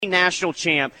national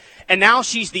champ, and now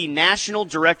she's the national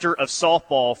director of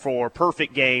softball for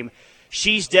Perfect Game.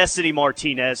 She's Destiny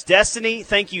Martinez. Destiny,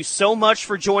 thank you so much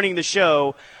for joining the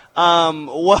show.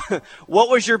 What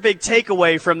was your big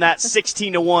takeaway from that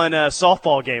 16-1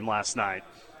 softball game last night?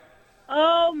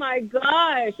 Oh my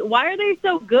gosh, why are they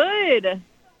so good?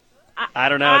 I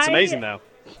don't know. It's amazing though.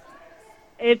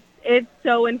 It's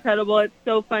so incredible. It's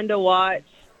so fun to watch,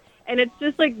 and it's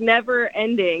just like never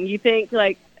ending. You think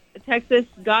like Texas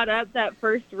got up that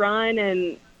first run,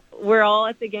 and we're all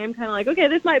at the game kind of like, okay,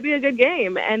 this might be a good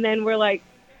game. And then we're like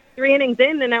 3 innings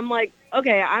in, and I'm like,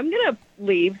 okay, I'm going to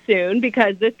leave soon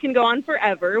because this can go on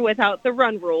forever without the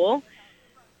run rule.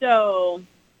 So,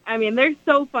 I mean, they're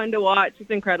so fun to watch. It's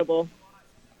incredible.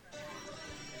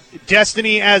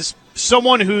 Destiny, as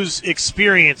someone who's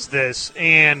experienced this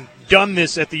and done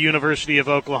this at the University of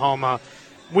Oklahoma,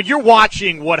 when you're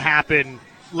watching what happened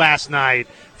last night,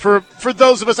 for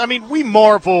those of us, I mean, we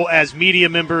marvel as media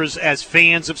members, as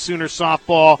fans of Sooner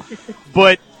softball,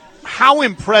 but how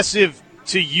impressive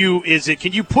to you is it?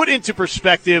 Can you put into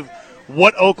perspective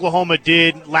what Oklahoma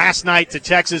did last night to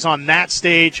Texas on that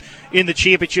stage in the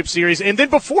championship series, and then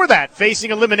before that,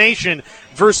 facing elimination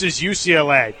versus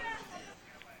UCLA?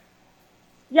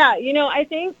 Yeah, I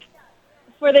think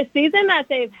for the season that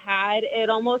they've had,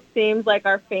 it almost seems like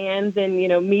our fans and,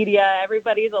 media,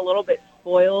 everybody's a little bit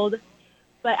spoiled.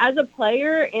 But as a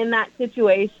player in that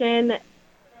situation,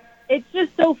 it's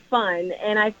just so fun.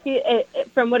 And I feel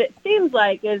from what it seems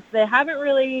like is they haven't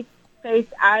really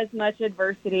faced as much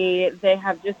adversity. They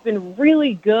have just been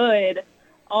really good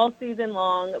all season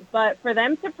long. But for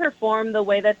them to perform the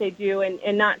way that they do,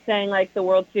 and not saying like the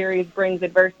World Series brings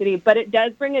adversity, but it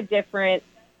does bring a different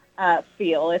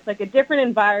feel. It's like a different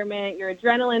environment. Your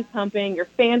adrenaline's pumping. Your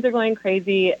fans are going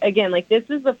crazy. Again, like this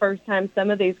is the first time some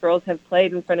of these girls have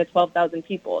played in front of 12,000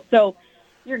 people. So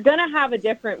you're going to have a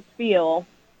different feel.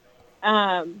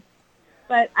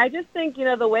 But I just think,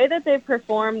 the way that they've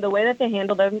performed, the way that they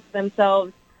handle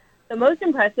themselves, the most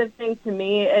impressive thing to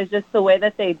me is just the way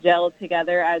that they gel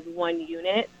together as one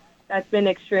unit. That's been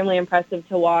extremely impressive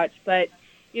to watch. But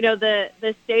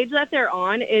the stage that they're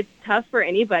on, it's tough for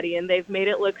anybody, and they've made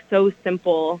it look so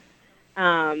simple.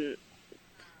 And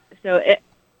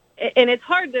it's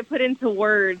hard to put into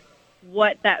words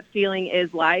what that feeling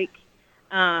is like.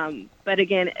 But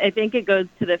again, I think it goes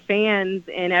to the fans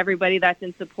and everybody that's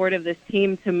in support of this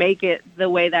team to make it the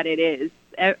way that it is.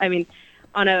 I mean,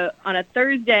 on a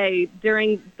Thursday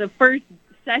during the first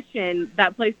session,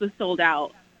 that place was sold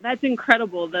out. That's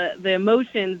incredible. The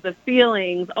emotions, the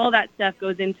feelings, all that stuff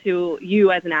goes into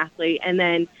you as an athlete. And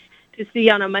then to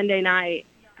see on a Monday night,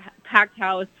 packed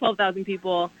house, 12,000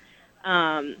 people,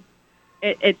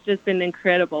 it's just been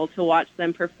incredible to watch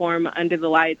them perform under the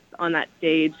lights on that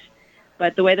stage.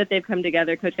 But the way that they've come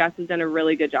together, Coach Gass has done a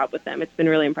really good job with them. It's been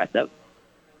really impressive.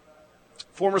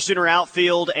 Former Sooner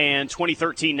outfield and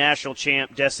 2013 national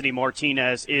champ Destiny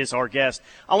Martinez is our guest.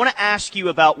 I want to ask you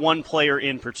about one player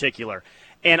in particular.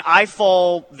 And I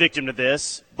fall victim to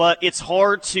this, but it's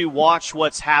hard to watch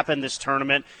what's happened this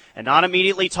tournament and not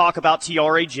immediately talk about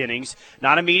Tiare Jennings,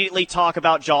 not immediately talk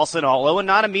about Jocelyn Alo, and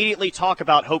not immediately talk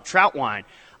about Hope Troutwine.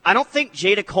 I don't think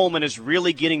Jada Coleman is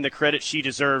really getting the credit she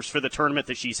deserves for the tournament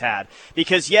that she's had.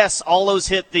 Because, yes, Alo's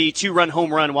hit the 2-run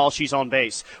home run while she's on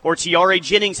base, or Tiare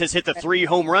Jennings has hit the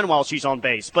 3-home run while she's on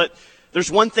base. But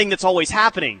there's one thing that's always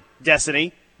happening,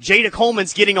 Destiny. Jada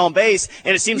Coleman's getting on base,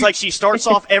 and it seems like she starts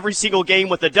off every single game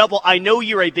with a double. I know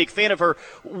you're a big fan of her.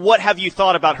 What have you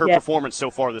thought about her performance so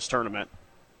far this tournament?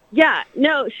 Yeah,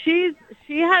 no, she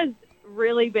has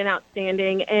really been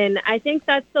outstanding, and I think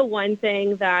that's the one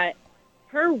thing that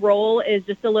her role is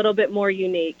just a little bit more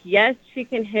unique. Yes, she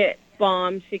can hit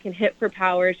bombs. She can hit for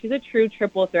power. She's a true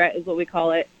triple threat is what we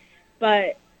call it.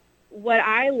 But what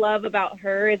I love about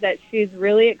her is that she's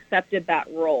really accepted that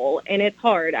role, and it's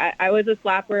hard. I was a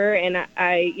slapper, and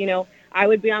I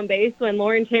would be on base when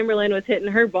Lauren Chamberlain was hitting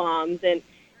her bombs,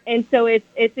 and so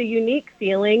it's a unique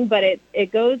feeling, but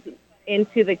it goes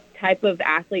into the type of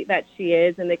athlete that she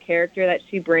is and the character that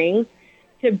she brings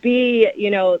to be,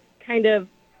 kind of,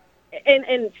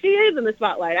 and she is in the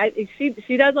spotlight.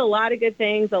 She does a lot of good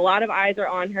things. A lot of eyes are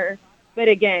on her. But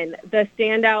again, the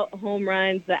standout home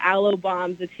runs, the Alo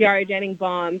bombs, the Tiare Jennings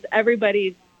bombs,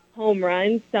 everybody's home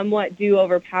runs somewhat do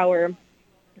overpower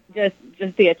just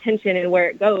the attention and where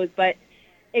it goes. But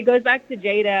it goes back to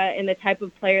Jada and the type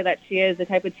of player that she is, the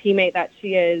type of teammate that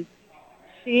she is.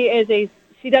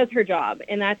 She does her job,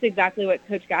 and that's exactly what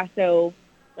Coach Gasso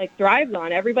thrives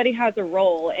on. Everybody has a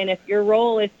role, and if your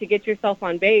role is to get yourself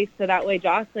on base so that way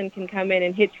Jocelyn can come in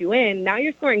and hit you in, now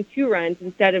you're scoring 2 runs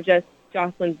instead of just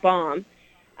Jocelyn's bomb.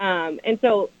 And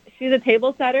so she's a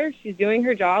table setter. She's doing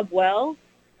her job well.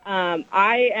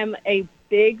 I am a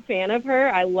big fan of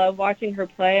her. I love watching her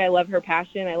play. I love her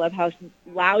passion. I love how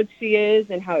loud she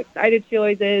is and how excited she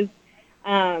always is.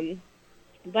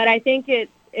 But I think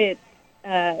it's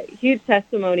a huge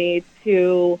testimony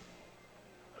to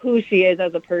who she is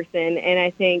as a person. And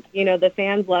I think, the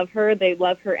fans love her. They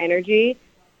love her energy.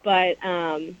 But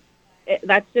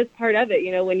that's just part of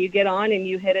it. When you get on and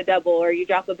you hit a double or you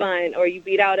drop a bunt or you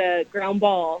beat out a ground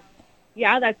ball,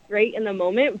 yeah, that's great in the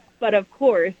moment. But, of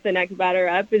course, the next batter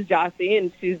up is Jossie,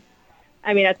 and she's,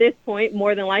 at this point,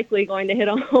 more than likely going to hit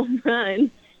a home run.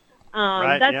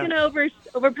 That's going to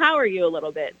overpower you a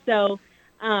little bit. So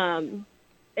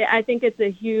I think it's a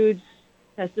huge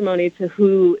testimony to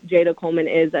who Jada Coleman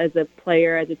is as a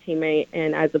player, as a teammate,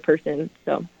 and as a person.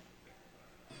 So,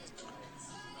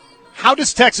 how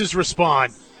does Texas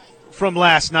respond from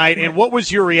last night, and what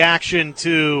was your reaction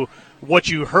to what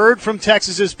you heard from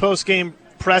Texas's postgame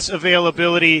press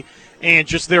availability and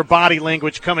just their body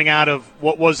language coming out of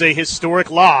what was a historic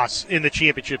loss in the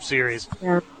championship series?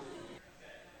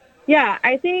 Yeah,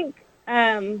 I think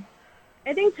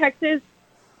Texas,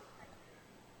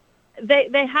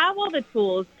 they have all the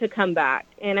tools to come back,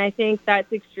 and I think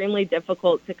that's extremely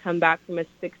difficult to come back from a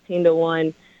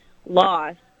 16-1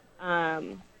 loss.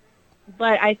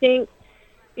 But I think,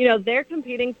 they're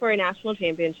competing for a national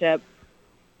championship.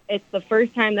 It's the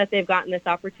first time that they've gotten this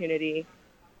opportunity.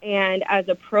 And as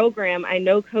a program, I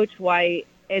know Coach White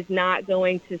is not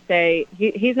going to say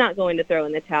he's not going to throw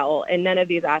in the towel, and none of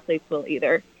these athletes will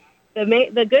either.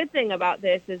 The good thing about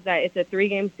this is that it's a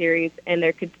 3-game series, and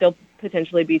there could still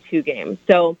potentially be 2 games.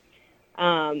 So,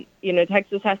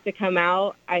 Texas has to come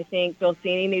out. I think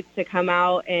Bilsini needs to come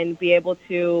out and be able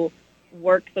to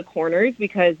work the corners,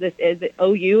 because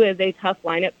OU is a tough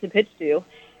lineup to pitch to.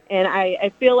 And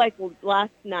I feel like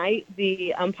last night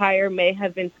the umpire may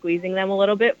have been squeezing them a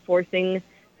little bit, forcing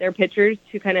their pitchers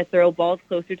to kind of throw balls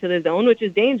closer to the zone, which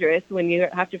is dangerous when you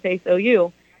have to face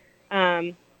OU.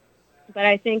 But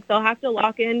I think they'll have to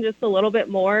lock in just a little bit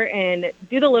more and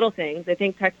do the little things. I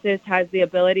think Texas has the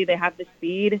ability. They have the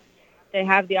speed. They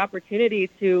have the opportunity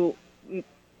to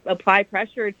apply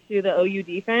pressure to the OU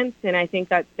defense, and I think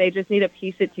that they just need to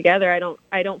piece it together.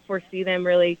 I don't foresee them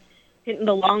really hitting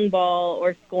the long ball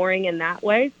or scoring in that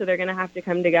way, so they're going to have to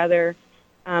come together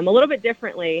a little bit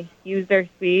differently, use their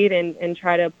speed, and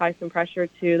try to apply some pressure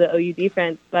to the OU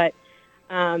defense. But,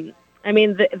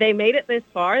 they made it this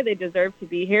far. They deserve to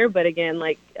be here, but again,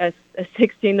 like a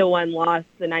 16-1 loss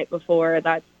the night before,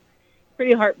 that's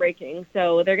pretty heartbreaking.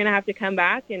 So they're going to have to come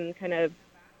back and kind of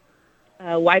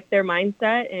wipe their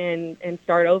mindset and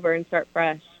start over and start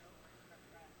fresh.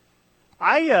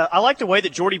 I like the way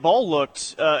that Jordy Ball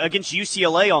looked against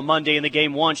UCLA on Monday in the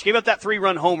game 1. She gave up that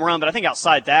 3-run home run, but I think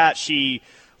outside that she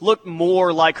looked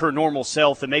more like her normal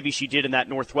self than maybe she did in that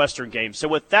Northwestern game. So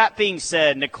with that being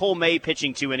said, Nicole May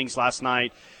pitching 2 innings last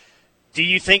night, do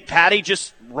you think Patty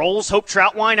just rolls Hope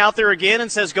Troutwine out there again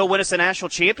and says, go win us a national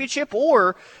championship?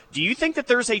 Or do you think that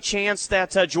there's a chance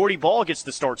that Jordy Ball gets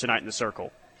the start tonight in the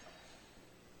Circle?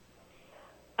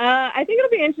 I think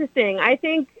it'll be interesting. I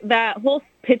think that whole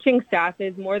pitching staff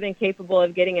is more than capable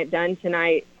of getting it done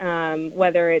tonight,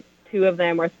 whether it's 2 of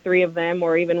them or 3 of them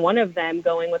or even 1 of them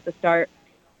going with the start.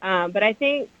 But I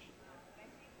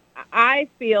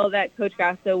feel that Coach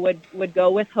Gasso would go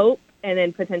with Hope and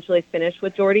then potentially finish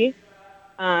with Jordy.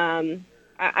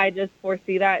 I just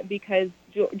foresee that because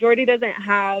Jordy doesn't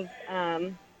have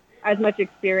as much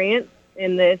experience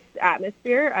in this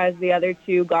atmosphere as the other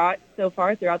 2 got so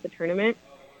far throughout the tournament.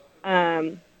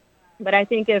 But I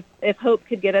think if Hope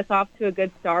could get us off to a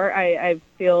good start, I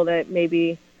feel that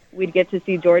maybe we'd get to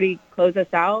see Jordy close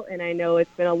us out. And I know it's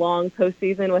been a long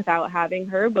postseason without having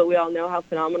her, but we all know how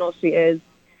phenomenal she is.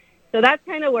 So that's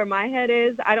kind of where my head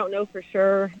is. I don't know for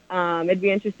sure. It'd be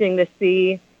interesting to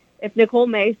see if Nicole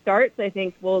May starts. I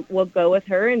think we'll go with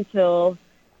her until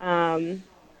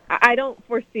I don't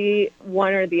foresee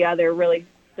one or the other really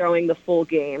throwing the full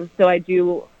game. So I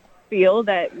do feel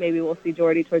that maybe we'll see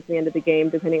Jordy towards the end of the game,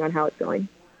 depending on how it's going.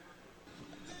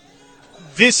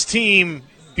 This team,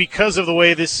 because of the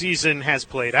way this season has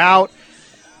played out,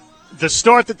 the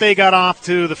start that they got off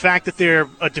to, the fact that they're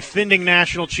a defending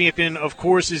national champion, of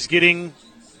course, is getting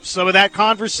some of that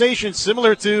conversation,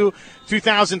 similar to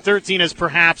 2013 as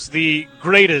perhaps the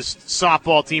greatest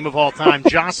softball team of all time.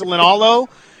 Jocelyn Alo,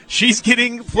 she's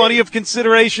getting plenty of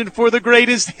consideration for the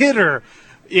greatest hitter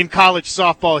in college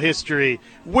softball history.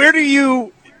 Where do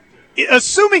you,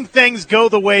 assuming things go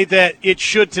the way that it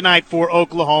should tonight for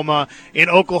Oklahoma, and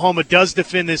Oklahoma does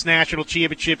defend this national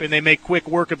championship and they make quick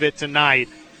work of it tonight,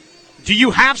 do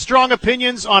you have strong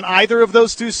opinions on either of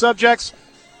those 2 subjects?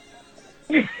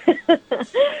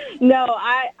 No,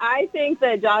 I think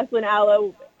that Jocelyn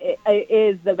Allo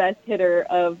is the best hitter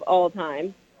of all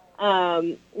time.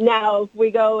 Now, if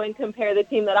we go and compare the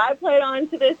team that I played on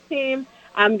to this team,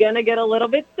 I'm going to get a little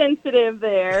bit sensitive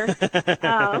there.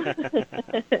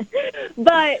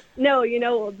 But,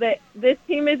 no, this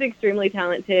team is extremely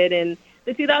talented, and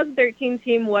the 2013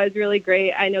 team was really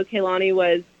great. I know Kaylani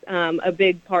was a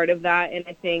big part of that, and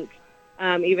I think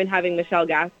even having Michelle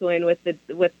Gascoigne with the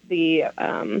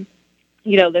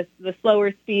the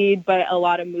slower speed but a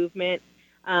lot of movement.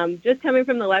 Just coming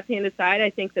from the left-handed side, I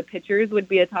think the pitchers would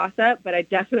be a toss-up, but I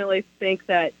definitely think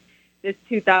that this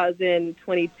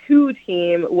 2022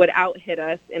 team would out-hit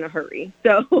us in a hurry.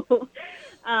 So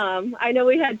I know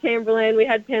we had Chamberlain, we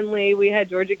had Penley, we had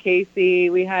Georgia Casey,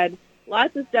 we had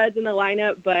lots of studs in the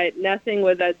lineup, but nothing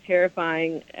was as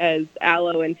terrifying as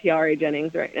Allo and Tiare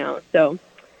Jennings right now. So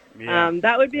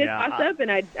that would be a toss-up,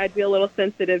 and I'd be a little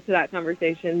sensitive to that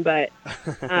conversation, but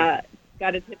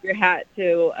got to tip your hat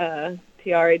to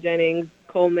Tiare Jennings,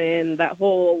 Coleman, that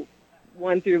whole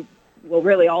 1 through, well,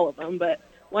 really all of them, but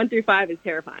 1 through 5 is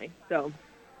terrifying. So,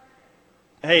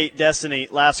 hey, Destiny,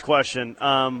 last question.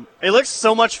 It looks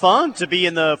so much fun to be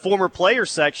in the former player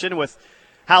section with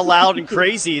how loud and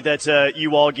crazy that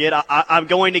you all get. I'm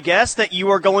going to guess that you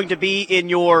are going to be in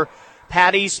your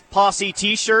Patty's Posse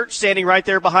T-shirt, standing right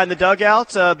there behind the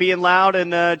dugout, being loud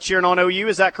and cheering on OU.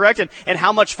 Is that correct? And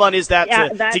how much fun is that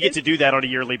to get to do that on a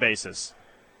yearly basis?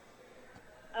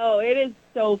 Oh, it is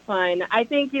so fun. I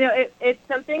think, it's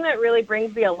something that really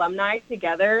brings the alumni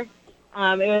together. It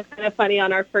was kind of funny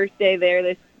on our first day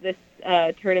there, this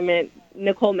tournament,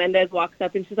 Nicole Mendez walks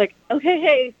up and she's like, okay,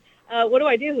 hey, what do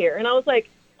I do here? And I was like,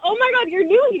 oh my God, you're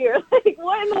new here. Like,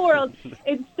 what in the world?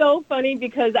 It's so funny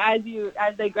because as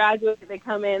they graduate, they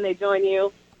come in, they join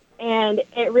you. And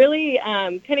it really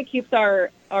kind of keeps our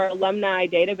alumni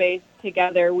database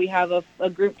together. We have a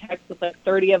group text with like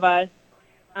 30 of us.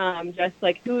 Just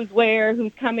like who's where,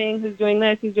 who's coming, who's doing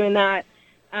this, who's doing that.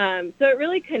 So it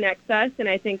really connects us, and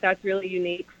I think that's really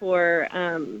unique for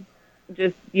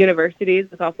just universities,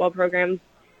 the softball programs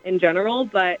in general.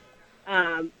 But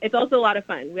it's also a lot of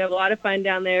fun. We have a lot of fun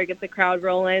down there, get the crowd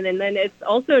rolling, and then it's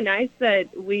also nice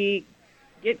that we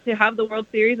get to have the World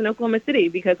Series in Oklahoma City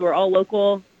because we're all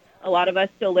local. A lot of us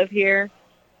still live here.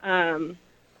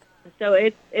 So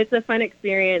it's a fun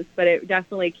experience, but it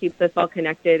definitely keeps us all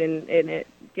connected, and it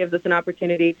gives us an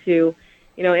opportunity to,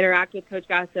 interact with Coach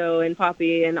Gasso and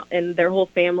Poppy and their whole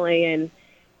family. And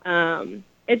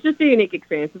it's just a unique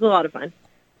experience. It's a lot of fun.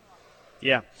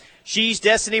 Yeah. She's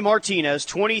Destiny Martinez,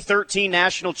 2013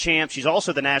 national champ. She's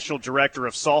also the national director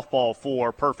of softball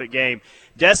for Perfect Game.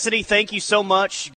 Destiny, thank you so much.